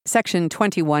Section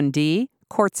 21D,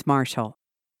 Courts-Martial.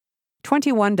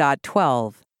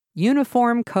 21.12,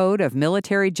 Uniform Code of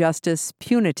Military Justice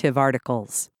Punitive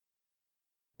Articles.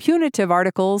 Punitive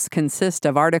articles consist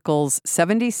of Articles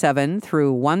 77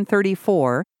 through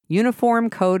 134, Uniform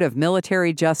Code of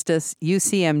Military Justice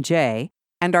UCMJ,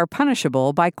 and are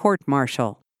punishable by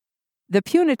court-martial. The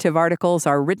punitive articles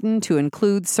are written to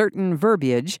include certain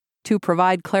verbiage to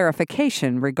provide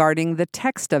clarification regarding the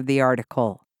text of the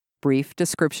article, brief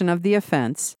description of the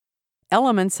offense,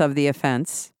 elements of the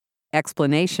offense,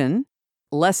 explanation,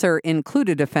 lesser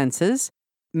included offenses,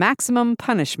 maximum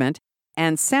punishment,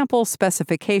 and sample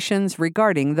specifications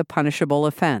regarding the punishable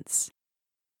offense.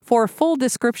 For full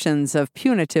descriptions of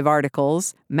punitive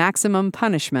articles, maximum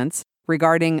punishments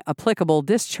regarding applicable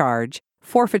discharge,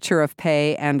 forfeiture of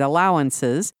pay and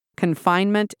allowances,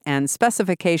 confinement, and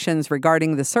specifications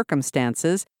regarding the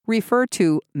circumstances, refer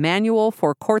to Manual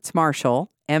for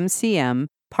Courts-Martial, MCM,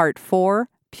 Part 4,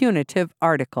 Punitive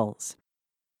Articles.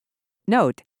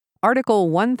 Note: Article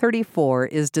 134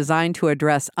 is designed to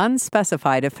address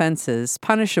unspecified offenses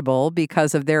punishable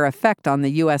because of their effect on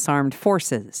the U.S. Armed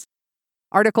Forces.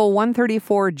 Article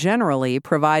 134 generally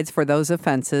provides for those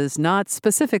offenses not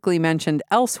specifically mentioned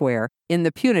elsewhere in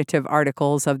the punitive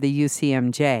articles of the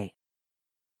UCMJ.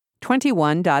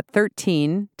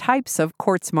 21.13 Types of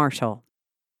Courts-Martial.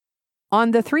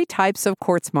 On the three types of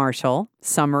courts-martial,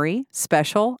 summary,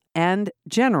 special, and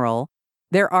general,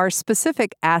 there are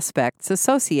specific aspects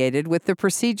associated with the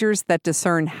procedures that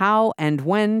discern how and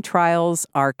when trials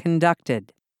are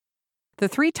conducted. The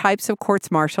three types of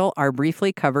courts-martial are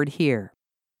briefly covered here.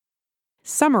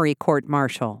 Summary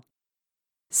court-martial.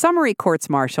 Summary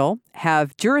courts-martial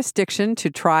have jurisdiction to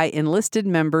try enlisted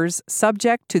members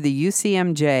subject to the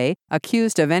UCMJ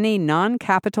accused of any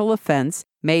non-capital offense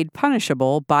made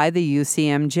punishable by the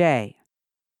UCMJ.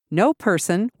 No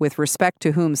person with respect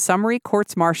to whom summary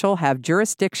courts-martial have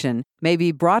jurisdiction may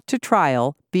be brought to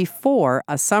trial before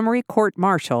a summary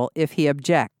court-martial if he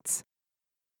objects.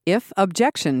 If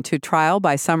objection to trial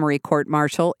by summary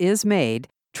court-martial is made,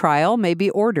 trial may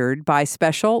be ordered by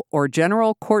special or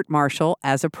general court-martial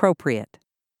as appropriate.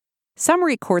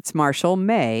 Summary courts-martial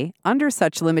may, under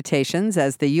such limitations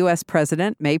as the U.S.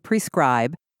 President may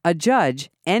prescribe, adjudge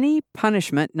any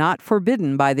punishment not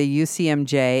forbidden by the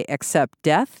UCMJ except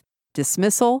death,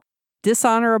 dismissal,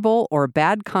 dishonorable or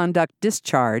bad conduct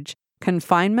discharge,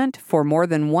 confinement for more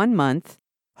than 1 month,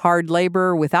 hard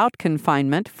labor without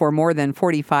confinement for more than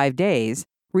 45 days,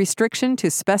 restriction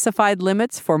to specified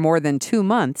limits for more than 2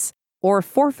 months, or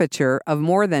forfeiture of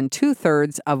more than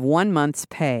 2/3 of 1 month's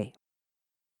pay.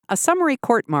 A summary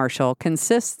court-martial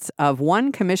consists of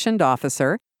one commissioned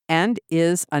officer and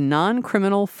is a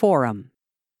non-criminal forum.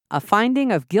 A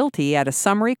finding of guilty at a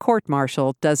summary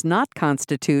court-martial does not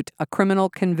constitute a criminal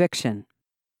conviction.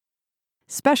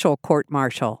 Special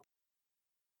court-martial.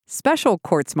 Special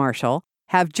courts-martial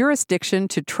have jurisdiction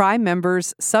to try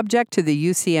members subject to the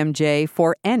UCMJ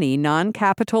for any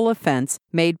non-capital offense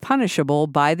made punishable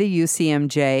by the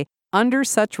UCMJ under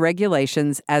such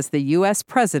regulations as the U.S.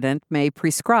 President may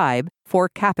prescribe for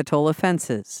capital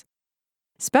offenses.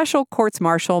 Special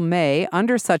courts-martial may,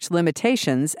 under such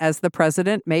limitations as the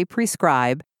President may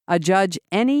prescribe, adjudge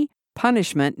any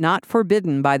punishment not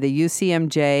forbidden by the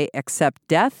UCMJ except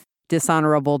death,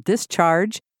 dishonorable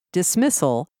discharge,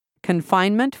 dismissal,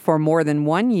 confinement for more than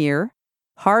 1 year,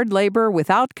 hard labor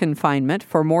without confinement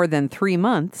for more than 3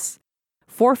 months,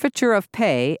 forfeiture of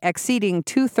pay exceeding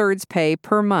 2/3 pay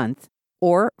per month,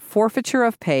 or forfeiture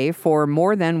of pay for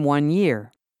more than 1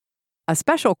 year. A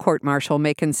special court-martial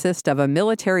may consist of a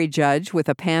military judge with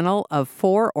a panel of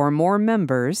 4 or more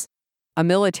members, a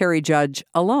military judge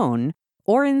alone,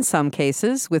 or in some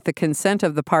cases, with the consent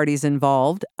of the parties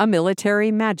involved, a military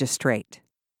magistrate.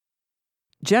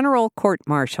 General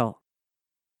court-martial.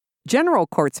 General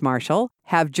courts-martial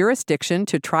have jurisdiction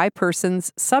to try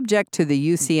persons subject to the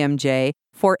UCMJ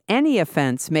for any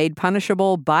offense made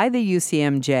punishable by the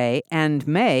UCMJ and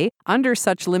may, under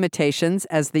such limitations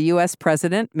as the U.S.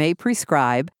 President may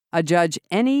prescribe, adjudge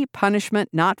any punishment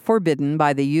not forbidden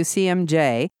by the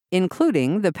UCMJ,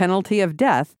 including the penalty of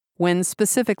death when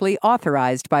specifically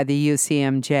authorized by the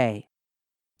UCMJ.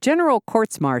 General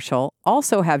courts-martial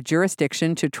also have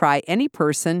jurisdiction to try any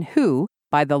person who,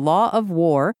 by the law of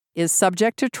war, is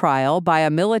subject to trial by a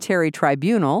military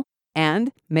tribunal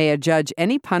and may adjudge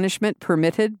any punishment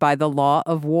permitted by the law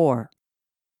of war.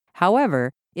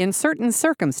 However, in certain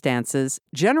circumstances,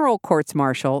 general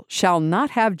courts-martial shall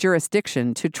not have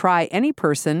jurisdiction to try any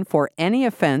person for any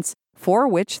offense for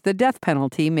which the death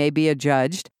penalty may be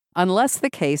adjudged unless the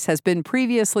case has been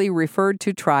previously referred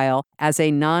to trial as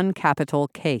a non-capital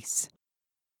case.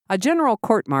 A general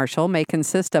court-martial may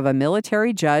consist of a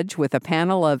military judge with a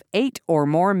panel of 8 or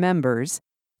more members,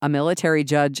 a military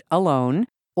judge alone,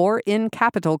 or in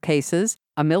capital cases,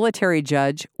 a military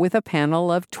judge with a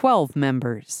panel of 12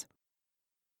 members.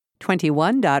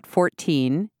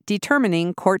 21.14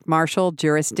 Determining court-martial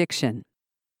jurisdiction.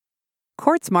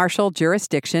 Courts-martial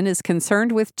jurisdiction is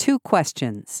concerned with 2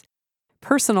 questions.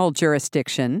 Personal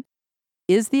jurisdiction.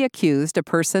 Is the accused a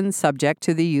person subject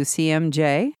to the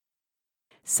UCMJ?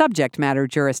 Subject matter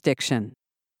jurisdiction.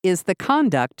 Is the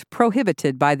conduct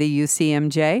prohibited by the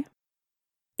UCMJ?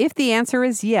 If the answer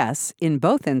is yes in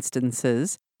both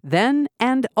instances, then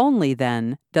and only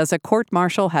then does a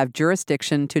court-martial have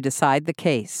jurisdiction to decide the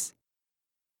case.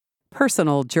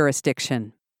 Personal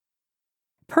jurisdiction.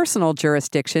 Personal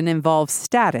jurisdiction involves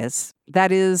status,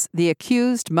 that is, the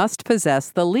accused must possess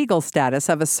the legal status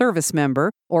of a service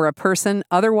member or a person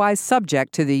otherwise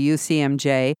subject to the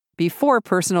UCMJ before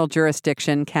personal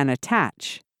jurisdiction can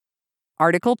attach.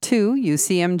 Article 2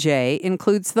 UCMJ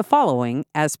includes the following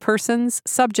as persons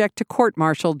subject to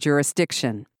court-martial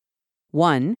jurisdiction.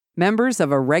 1. Members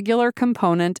of a regular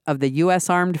component of the U.S.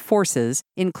 Armed Forces,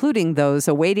 including those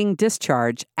awaiting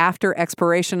discharge after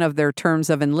expiration of their terms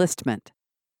of enlistment.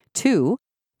 2.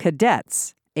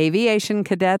 Cadets, aviation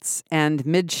cadets, and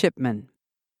midshipmen.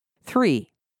 3.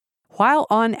 While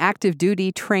on active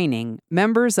duty training,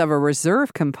 members of a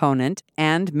reserve component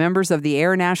and members of the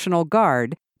Air National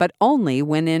Guard, but only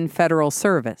when in federal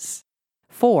service.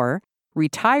 4.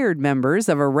 Retired members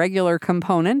of a regular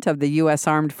component of the U.S.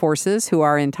 Armed Forces who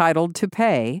are entitled to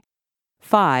pay.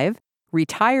 5.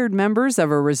 Retired members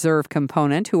of a reserve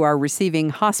component who are receiving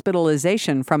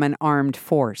hospitalization from an armed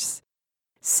force.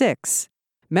 6.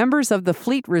 Members of the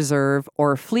Fleet Reserve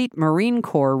or Fleet Marine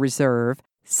Corps Reserve.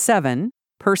 7.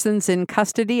 Persons in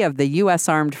custody of the U.S.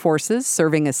 Armed Forces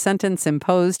serving a sentence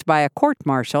imposed by a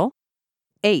court-martial.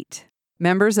 8.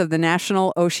 Members of the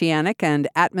National Oceanic and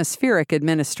Atmospheric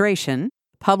Administration,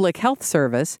 Public Health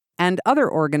Service, and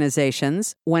other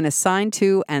organizations when assigned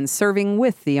to and serving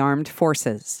with the armed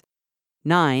forces.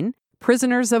 9.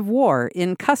 Prisoners of war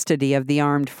in custody of the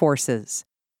armed forces.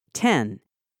 10.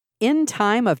 In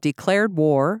time of declared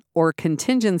war or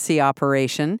contingency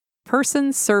operation,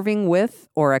 persons serving with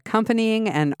or accompanying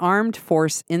an armed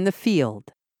force in the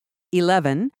field.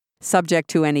 11. Subject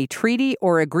to any treaty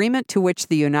or agreement to which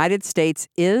the United States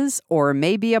is or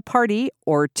may be a party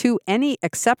or to any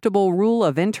acceptable rule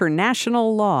of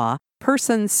international law,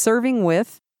 persons serving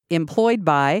with, employed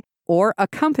by, or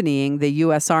accompanying the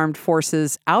U.S. Armed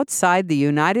Forces outside the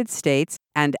United States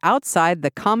and outside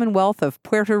the Commonwealth of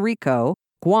Puerto Rico,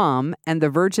 Guam, and the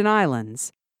Virgin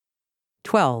Islands.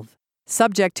 12.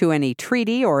 Subject to any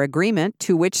treaty or agreement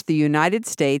to which the United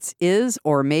States is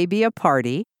or may be a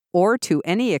party, or to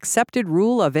any accepted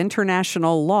rule of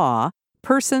international law,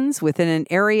 persons within an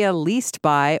area leased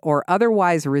by or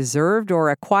otherwise reserved or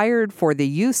acquired for the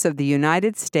use of the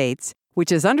United States,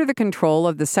 which is under the control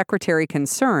of the Secretary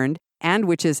concerned, and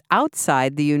which is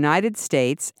outside the United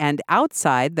States and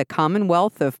outside the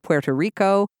Commonwealth of Puerto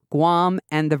Rico, Guam,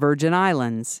 and the Virgin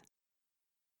Islands.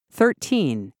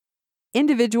 13.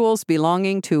 Individuals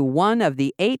belonging to one of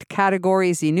the 8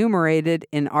 categories enumerated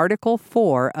in Article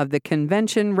 4 of the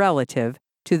Convention relative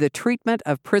to the treatment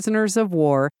of prisoners of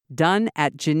war done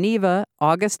at Geneva,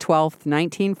 August 12,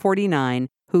 1949,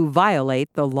 who violate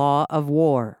the law of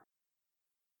war.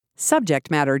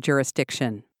 Subject matter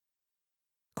jurisdiction.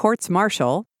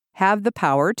 Courts-martial have the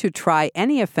power to try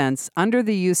any offense under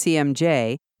the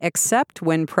UCMJ except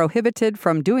when prohibited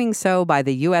from doing so by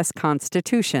the U.S.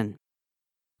 Constitution.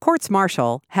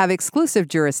 Courts-martial have exclusive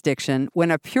jurisdiction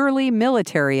when a purely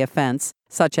military offense,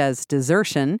 such as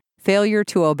desertion, failure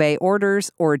to obey orders,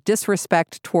 or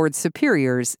disrespect towards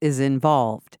superiors, is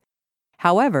involved.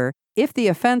 However, if the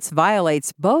offense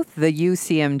violates both the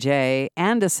UCMJ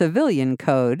and a civilian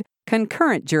code,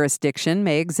 concurrent jurisdiction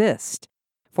may exist.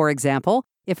 For example,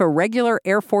 if a regular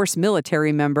Air Force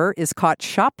military member is caught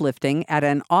shoplifting at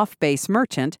an off-base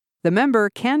merchant, the member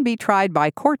can be tried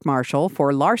by court-martial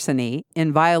for larceny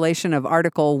in violation of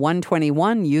Article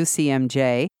 121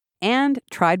 UCMJ and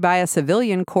tried by a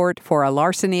civilian court for a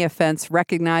larceny offense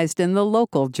recognized in the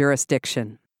local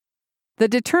jurisdiction. The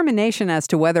determination as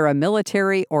to whether a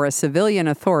military or a civilian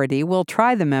authority will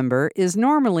try the member is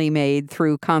normally made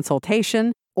through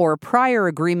consultation or prior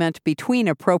agreement between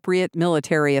appropriate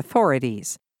military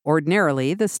authorities,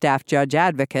 ordinarily the staff judge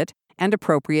advocate, and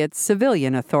appropriate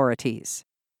civilian authorities.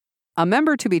 A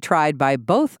member to be tried by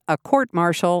both a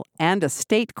court-martial and a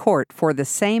state court for the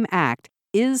same act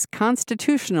is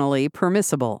constitutionally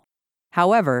permissible.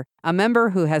 However, A member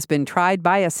who has been tried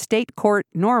by a state court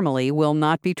normally will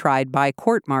not be tried by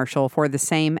court-martial for the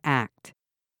same act.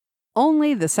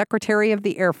 Only the Secretary of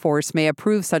the Air Force may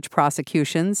approve such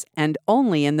prosecutions, and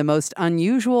only in the most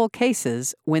unusual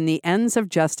cases when the ends of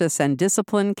justice and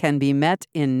discipline can be met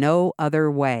in no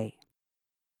other way.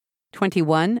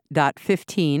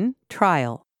 21.15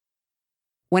 Trial.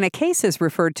 When a case is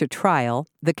referred to trial,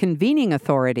 the convening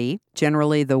authority,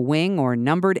 generally the wing or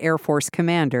numbered Air Force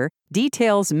commander,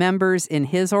 details members in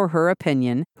his or her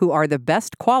opinion who are the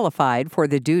best qualified for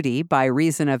the duty by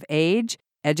reason of age,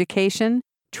 education,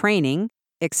 training,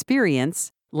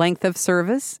 experience, length of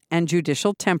service, and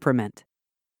judicial temperament.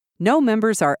 No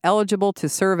members are eligible to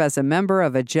serve as a member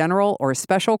of a general or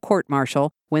special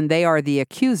court-martial when they are the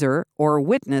accuser or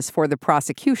witness for the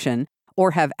prosecution,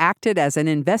 or have acted as an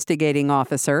investigating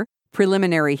officer,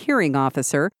 preliminary hearing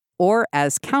officer, or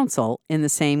as counsel in the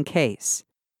same case.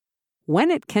 When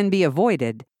it can be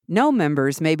avoided, no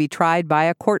members may be tried by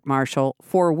a court-martial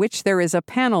for which there is a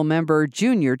panel member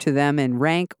junior to them in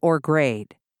rank or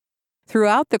grade.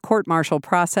 Throughout the court-martial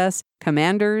process,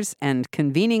 commanders and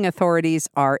convening authorities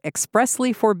are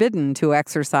expressly forbidden to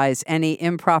exercise any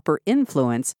improper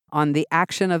influence on the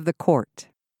action of the court.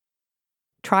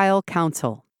 Trial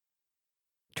counsel.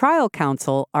 Trial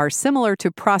counsel are similar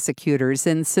to prosecutors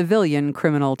in civilian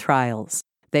criminal trials.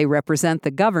 They represent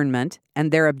the government,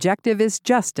 and their objective is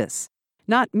justice,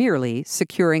 not merely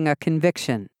securing a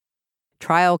conviction.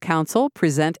 Trial counsel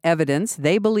present evidence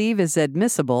they believe is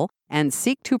admissible and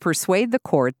seek to persuade the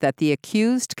court that the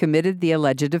accused committed the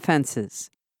alleged offenses.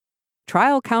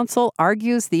 Trial counsel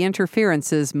argues the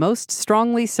interferences most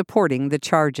strongly supporting the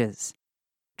charges.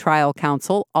 Trial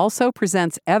counsel also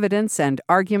presents evidence and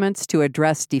arguments to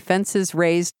address defenses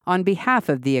raised on behalf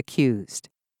of the accused.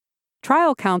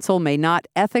 Trial counsel may not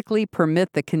ethically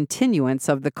permit the continuance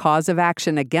of the cause of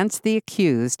action against the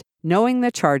accused, knowing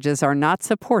the charges are not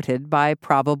supported by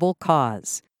probable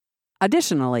cause.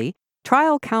 Additionally,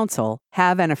 trial counsel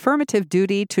have an affirmative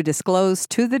duty to disclose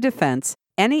to the defense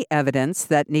any evidence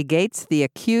that negates the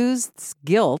accused's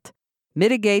guilt,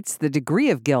 mitigates the degree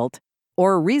of guilt,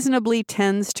 or reasonably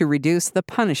tends to reduce the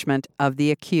punishment of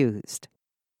the accused.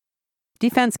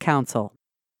 Defense counsel.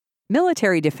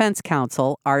 Military defense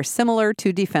counsel are similar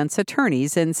to defense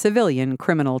attorneys in civilian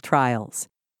criminal trials.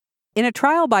 In a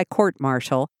trial by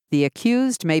court-martial, the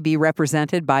accused may be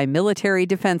represented by military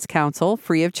defense counsel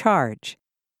free of charge.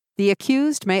 The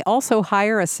accused may also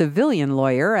hire a civilian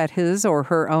lawyer at his or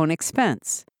her own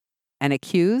expense. An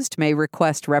accused may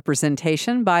request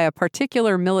representation by a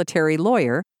particular military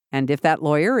lawyer, and if that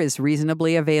lawyer is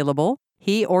reasonably available,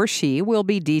 he or she will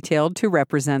be detailed to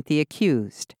represent the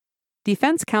accused.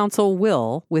 Defense counsel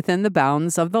will, within the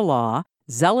bounds of the law,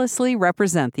 zealously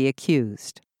represent the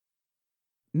accused.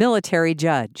 Military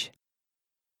judge.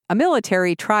 A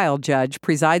military trial judge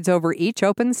presides over each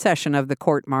open session of the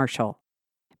court-martial.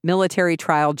 Military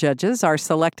trial judges are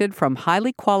selected from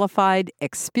highly qualified,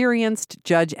 experienced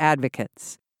judge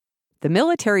advocates. The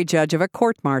military judge of a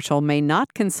court-martial may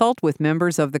not consult with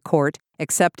members of the court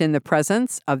except in the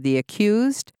presence of the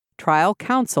accused, trial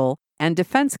counsel, and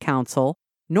defense counsel,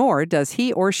 nor does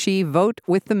he or she vote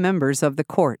with the members of the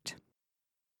court.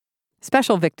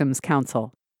 Special Victims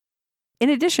Counsel. In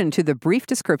addition to the brief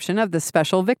description of the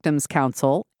Special Victims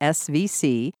Counsel,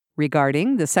 SVC,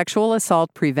 regarding the Sexual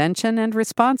Assault Prevention and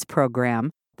Response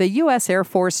Program, the U.S. Air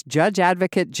Force Judge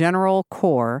Advocate General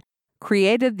Corps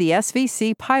created the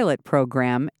SVC pilot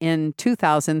program in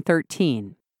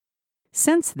 2013.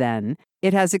 Since then,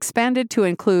 it has expanded to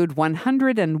include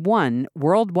 101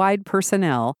 worldwide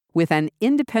personnel with an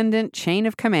independent chain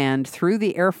of command through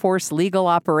the Air Force Legal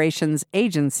Operations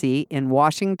Agency in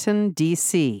Washington,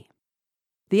 D.C.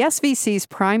 The SVC's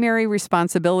primary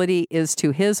responsibility is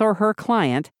to his or her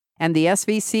client, and the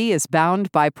SVC is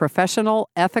bound by professional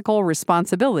ethical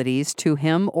responsibilities to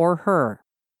him or her.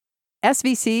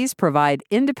 SVCs provide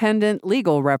independent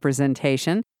legal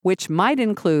representation, which might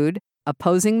include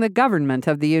opposing the government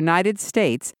of the United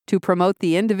States to promote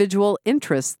the individual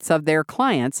interests of their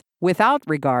clients without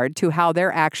regard to how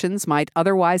their actions might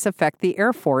otherwise affect the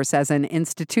Air Force as an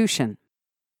institution.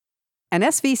 An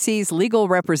SVC's legal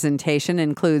representation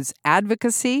includes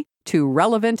advocacy to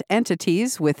relevant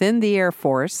entities within the Air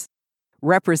Force,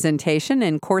 representation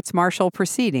in courts-martial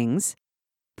proceedings,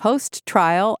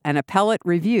 post-trial and appellate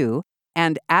review,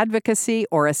 and advocacy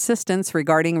or assistance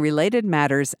regarding related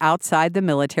matters outside the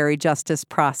military justice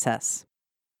process.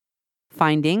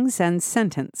 Findings and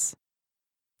sentence.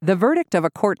 The verdict of a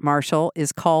court-martial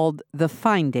is called the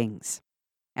findings.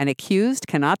 An accused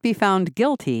cannot be found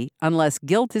guilty unless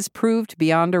guilt is proved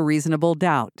beyond a reasonable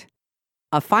doubt.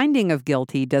 A finding of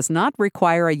guilty does not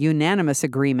require a unanimous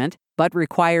agreement, but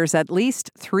requires at least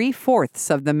 3/4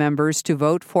 of the members to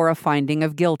vote for a finding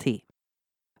of guilty.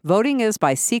 Voting is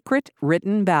by secret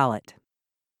written ballot.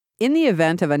 In the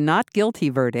event of a not guilty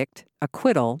verdict,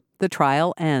 acquittal, the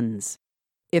trial ends.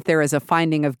 If there is a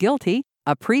finding of guilty,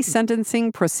 a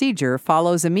pre-sentencing procedure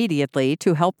follows immediately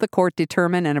to help the court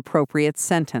determine an appropriate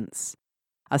sentence.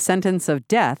 A sentence of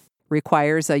death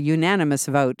requires a unanimous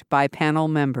vote by panel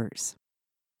members.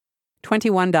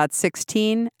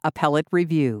 21.16 Appellate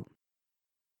Review.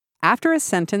 After a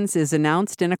sentence is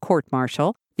announced in a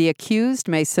court-martial, the accused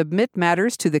may submit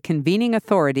matters to the convening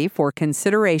authority for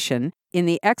consideration in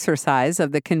the exercise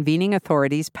of the convening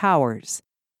authority's powers.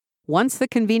 Once the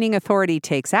convening authority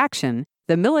takes action,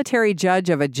 the military judge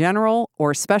of a general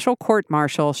or special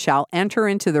court-martial shall enter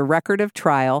into the record of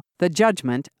trial the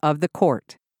judgment of the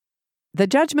court. The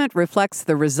judgment reflects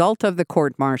the result of the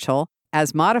court-martial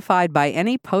as modified by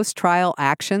any post-trial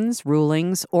actions,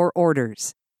 rulings, or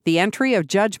orders. The entry of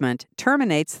judgment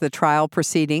terminates the trial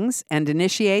proceedings and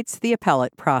initiates the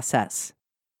appellate process.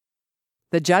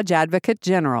 The Judge Advocate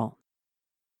General.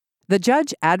 The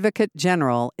Judge Advocate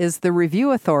General is the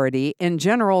review authority in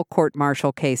general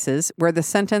court-martial cases where the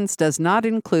sentence does not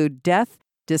include death,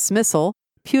 dismissal,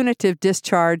 punitive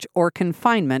discharge, or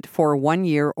confinement for 1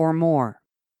 year or more.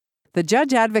 The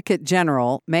Judge Advocate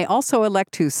General may also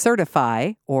elect to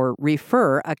certify or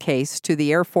refer a case to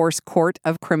the Air Force Court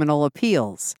of Criminal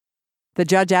Appeals. The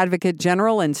Judge Advocate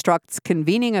General instructs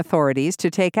convening authorities to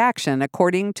take action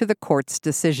according to the court's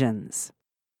decisions.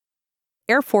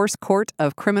 Air Force Court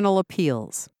of Criminal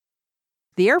Appeals.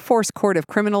 The Air Force Court of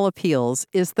Criminal Appeals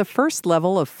is the first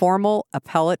level of formal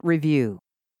appellate review.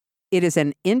 It is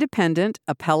an independent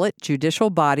appellate judicial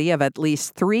body of at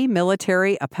least 3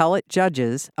 military appellate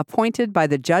judges appointed by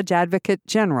the Judge Advocate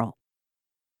General.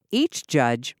 Each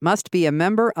judge must be a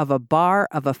member of a bar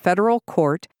of a federal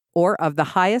court or of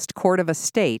the highest court of a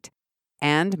state,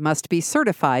 and must be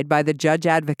certified by the Judge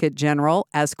Advocate General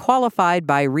as qualified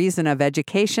by reason of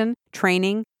education,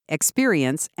 training,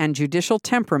 experience, and judicial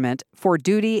temperament for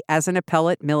duty as an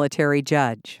appellate military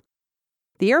judge.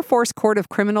 The Air Force Court of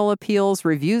Criminal Appeals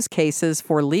reviews cases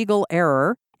for legal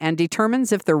error and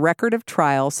determines if the record of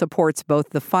trial supports both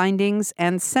the findings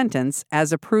and sentence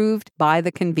as approved by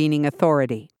the convening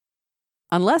authority.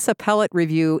 Unless appellate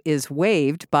review is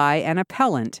waived by an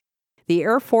appellant, the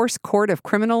Air Force Court of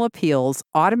Criminal Appeals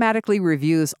automatically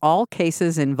reviews all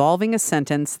cases involving a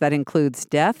sentence that includes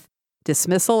death,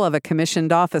 dismissal of a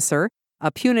commissioned officer,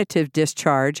 a punitive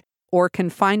discharge, or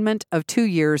confinement of 2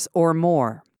 years or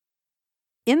more.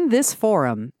 In this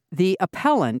forum, the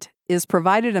appellant is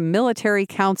provided a military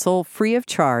counsel free of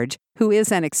charge who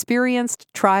is an experienced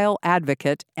trial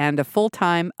advocate and a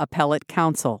full-time appellate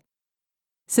counsel.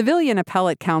 Civilian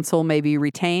appellate counsel may be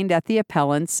retained at the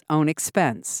appellant's own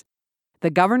expense.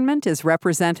 The government is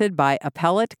represented by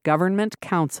appellate government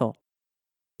counsel.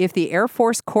 If the Air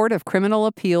Force Court of Criminal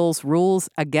Appeals rules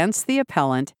against the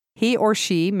appellant, he or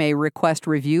she may request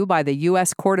review by the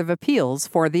U.S. Court of Appeals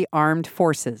for the Armed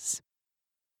Forces.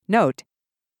 Note: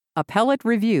 appellate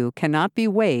review cannot be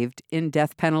waived in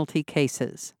death penalty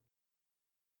cases.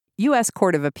 U.S.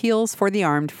 Court of Appeals for the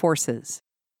Armed Forces.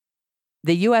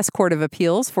 The U.S. Court of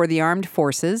Appeals for the Armed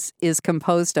Forces is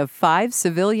composed of 5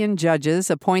 civilian judges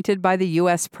appointed by the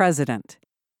U.S. President.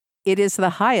 It is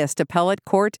the highest appellate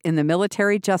court in the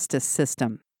military justice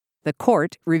system. The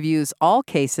court reviews all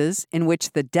cases in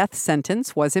which the death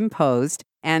sentence was imposed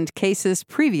and cases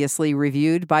previously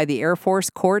reviewed by the Air Force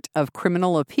Court of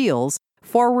Criminal Appeals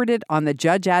forwarded on the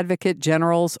Judge Advocate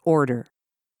General's order.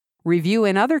 Review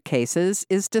in other cases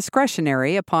is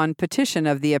discretionary upon petition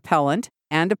of the appellant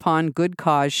and upon good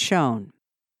cause shown.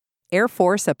 Air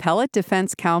Force Appellate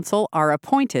Defense Counsel are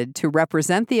appointed to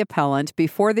represent the appellant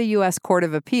before the U.S. Court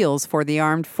of Appeals for the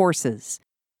Armed Forces.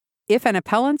 If an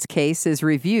appellant's case is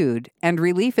reviewed and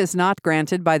relief is not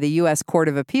granted by the U.S. Court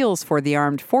of Appeals for the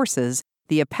Armed Forces,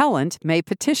 the appellant may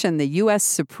petition the U.S.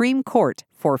 Supreme Court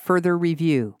for further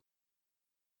review.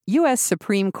 U.S.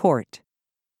 Supreme Court.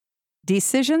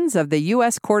 Decisions of the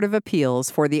U.S. Court of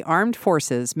Appeals for the Armed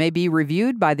Forces may be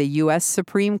reviewed by the U.S.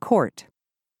 Supreme Court.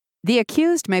 The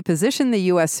accused may petition the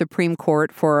U.S. Supreme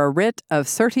Court for a writ of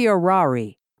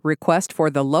certiorari, request for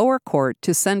the lower court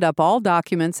to send up all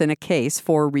documents in a case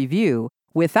for review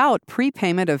without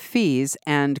prepayment of fees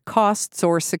and costs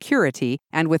or security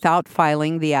and without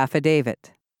filing the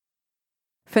affidavit.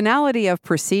 Finality of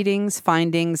proceedings,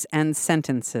 findings, and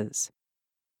sentences.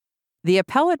 The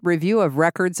appellate review of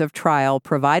records of trial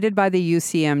provided by the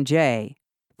UCMJ,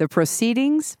 The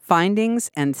proceedings, findings,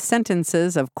 and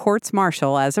sentences of courts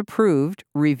martial as approved,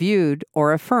 reviewed,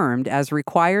 or affirmed as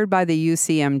required by the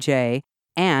UCMJ,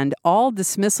 and all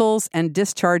dismissals and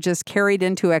discharges carried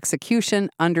into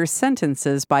execution under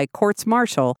sentences by courts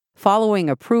martial following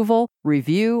approval,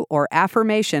 review, or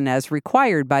affirmation as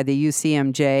required by the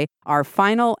UCMJ are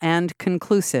final and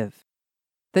conclusive.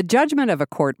 The judgment of a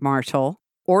court martial,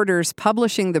 orders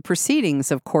publishing the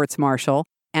proceedings of courts martial,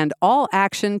 and all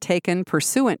action taken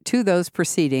pursuant to those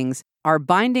proceedings are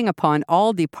binding upon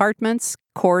all departments,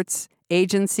 courts,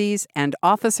 agencies, and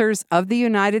officers of the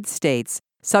United States,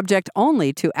 subject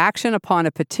only to action upon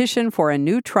a petition for a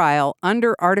new trial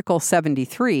under Article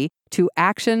 73 to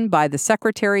action by the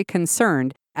Secretary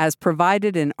concerned as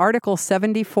provided in Article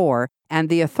 74 and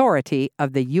the authority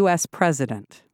of the U.S. President.